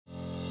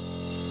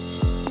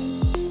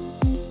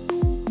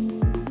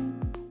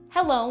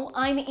Hello,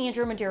 I'm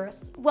Andrew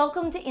Medeiros.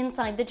 Welcome to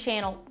Inside the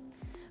Channel.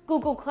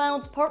 Google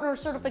Cloud's partner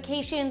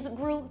certifications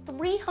grew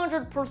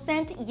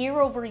 300% year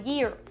over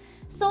year,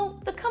 so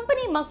the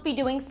company must be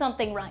doing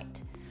something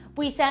right.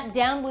 We sat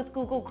down with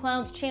Google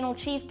Cloud's channel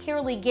chief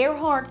Carolee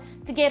Gearhart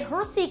to get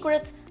her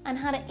secrets on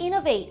how to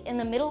innovate in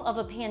the middle of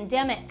a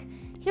pandemic.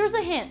 Here's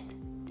a hint: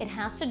 it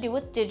has to do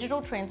with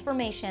digital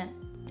transformation.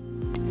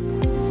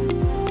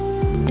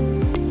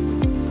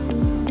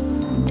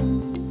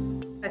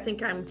 I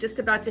think I'm just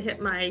about to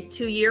hit my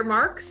 2-year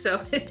mark,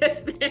 so it has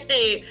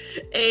been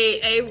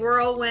a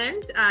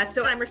whirlwind.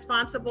 So I'm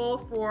responsible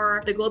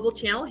for the global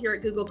channel here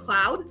at Google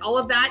Cloud. All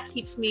of that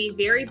keeps me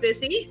very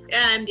busy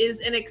and is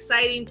an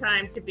exciting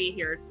time to be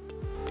here.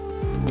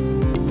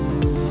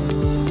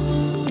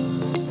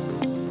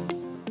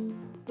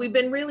 We've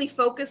been really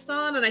focused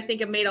on, and I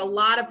think have made a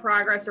lot of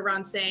progress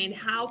around saying,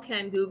 how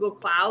can Google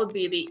Cloud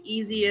be the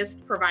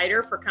easiest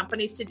provider for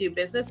companies to do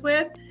business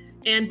with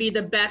and be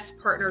the best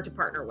partner to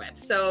partner with?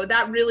 So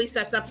that really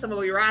sets up some of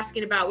what you were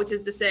asking about, which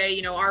is to say,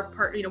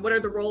 what are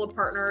the role of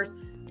partners?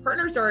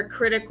 Partners are a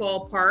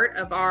critical part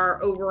of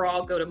our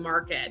overall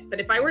go-to-market. But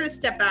if I were to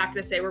step back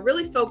and say, we're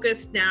really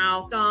focused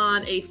now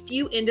on a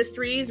few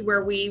industries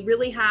where we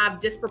really have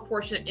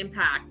disproportionate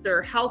impact.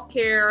 They're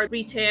healthcare,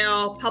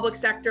 retail, public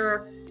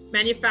sector,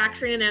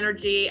 manufacturing and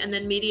energy, and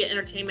then media,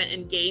 entertainment,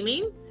 and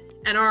gaming.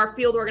 And our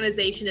field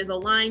organization is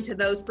aligned to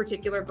those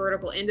particular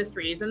vertical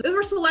industries. And those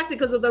were selected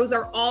because those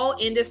are all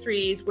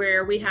industries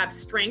where we have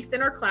strength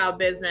in our cloud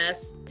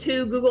business.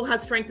 2, Google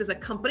has strength as a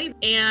company,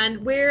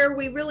 and where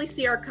we really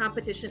see our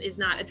competition is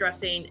not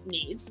addressing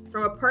needs.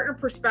 From a partner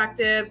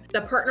perspective,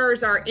 the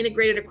partners are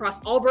integrated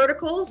across all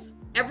verticals,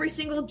 every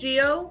single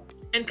geo,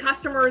 and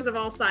customers of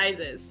all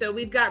sizes. So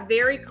we've got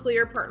very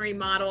clear partnering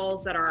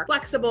models that are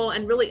flexible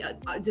and really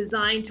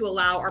designed to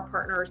allow our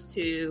partners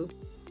to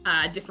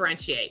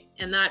differentiate.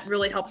 And that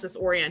really helps us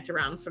orient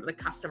around sort of the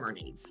customer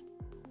needs.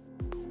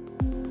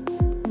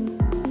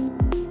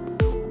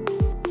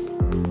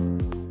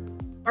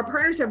 Our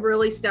partners have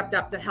really stepped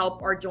up to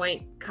help our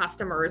joint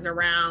customers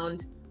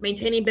around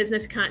maintaining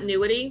business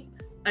continuity,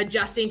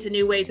 adjusting to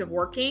new ways of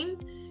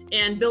working,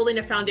 and building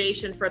a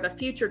foundation for the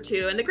future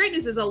too. And the great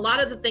news is a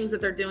lot of the things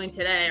that they're doing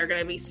today are going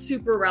to be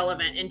super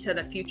relevant into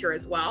the future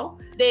as well.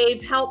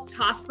 They've helped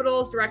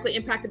hospitals directly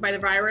impacted by the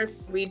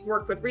virus. We've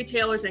worked with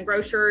retailers and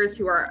grocers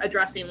who are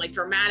addressing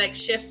dramatic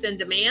shifts in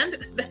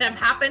demand that have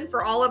happened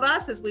for all of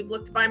us as we've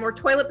looked to buy more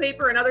toilet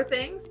paper and other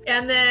things.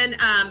 And then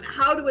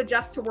how to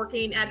adjust to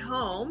working at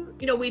home.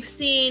 We've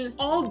seen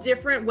all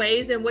different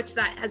ways in which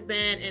that has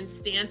been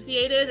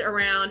instantiated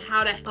around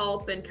how to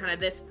help in kind of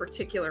this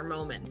particular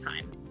moment in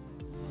time.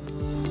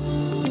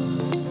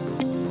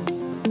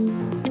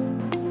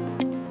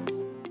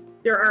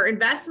 There are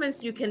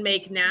investments you can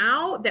make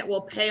now that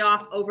will pay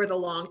off over the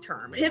long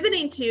term.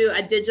 Pivoting to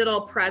a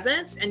digital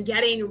presence and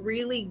getting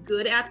really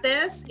good at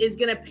this is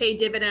going to pay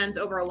dividends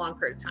over a long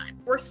period of time.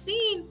 We're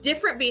seeing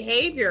different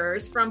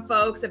behaviors from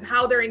folks of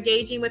how they're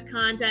engaging with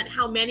content,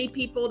 how many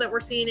people that we're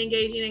seeing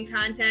engaging in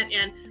content,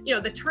 and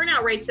the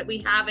turnout rates that we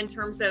have in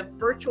terms of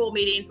virtual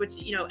meetings, which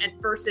and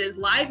versus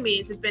live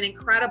meetings has been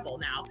incredible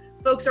now.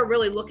 Folks are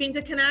really looking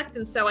to connect.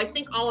 And so I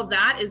think all of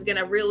that is going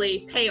to really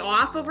pay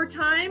off over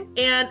time.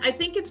 And I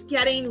think it's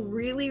getting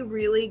really,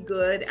 really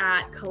good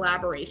at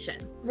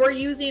collaboration. We're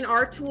using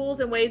our tools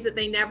in ways that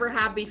they never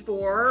have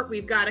before.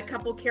 We've got a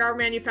couple car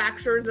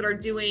manufacturers that are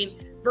doing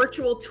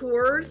virtual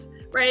tours,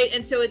 right?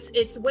 And so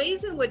it's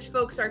ways in which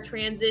folks are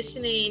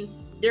transitioning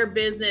their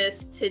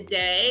business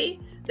today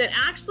that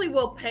actually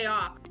will pay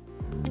off.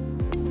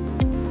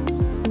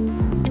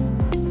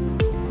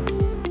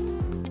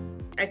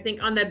 I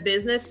think on the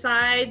business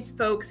side,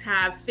 folks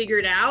have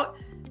figured out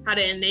how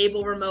to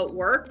enable remote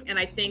work. And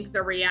I think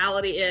the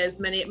reality is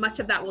much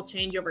of that will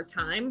change over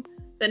time.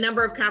 The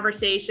number of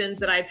conversations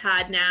that I've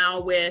had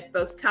now with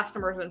both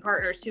customers and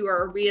partners who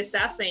are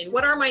reassessing,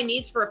 what are my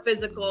needs for a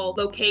physical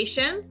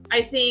location?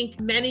 I think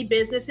many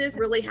businesses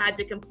really had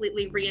to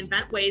completely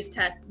reinvent ways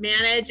to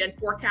manage and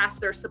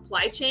forecast their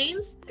supply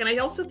chains. And I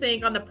also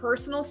think on the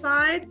personal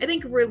side, I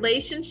think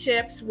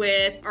relationships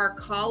with our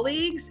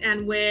colleagues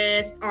and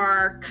with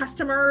our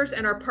customers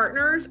and our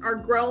partners are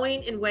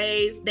growing in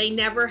ways they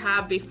never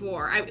have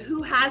before.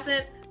 Who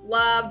hasn't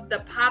loved the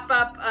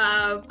pop-up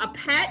of a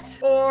pet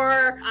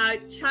or a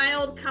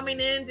child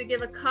coming in to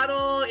give a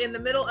cuddle in the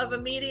middle of a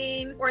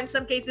meeting, or in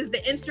some cases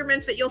the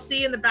instruments that you'll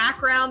see in the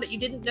background that you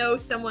didn't know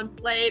someone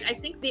played? I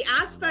think the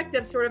aspect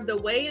of sort of the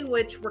way in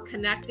which we're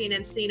connecting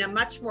and seeing a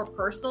much more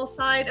personal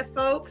side of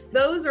folks,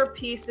 those are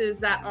pieces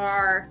that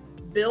are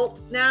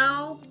built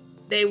now.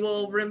 They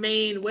will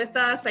remain with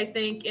us, I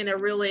think, in a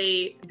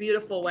really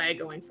beautiful way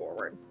going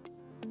forward.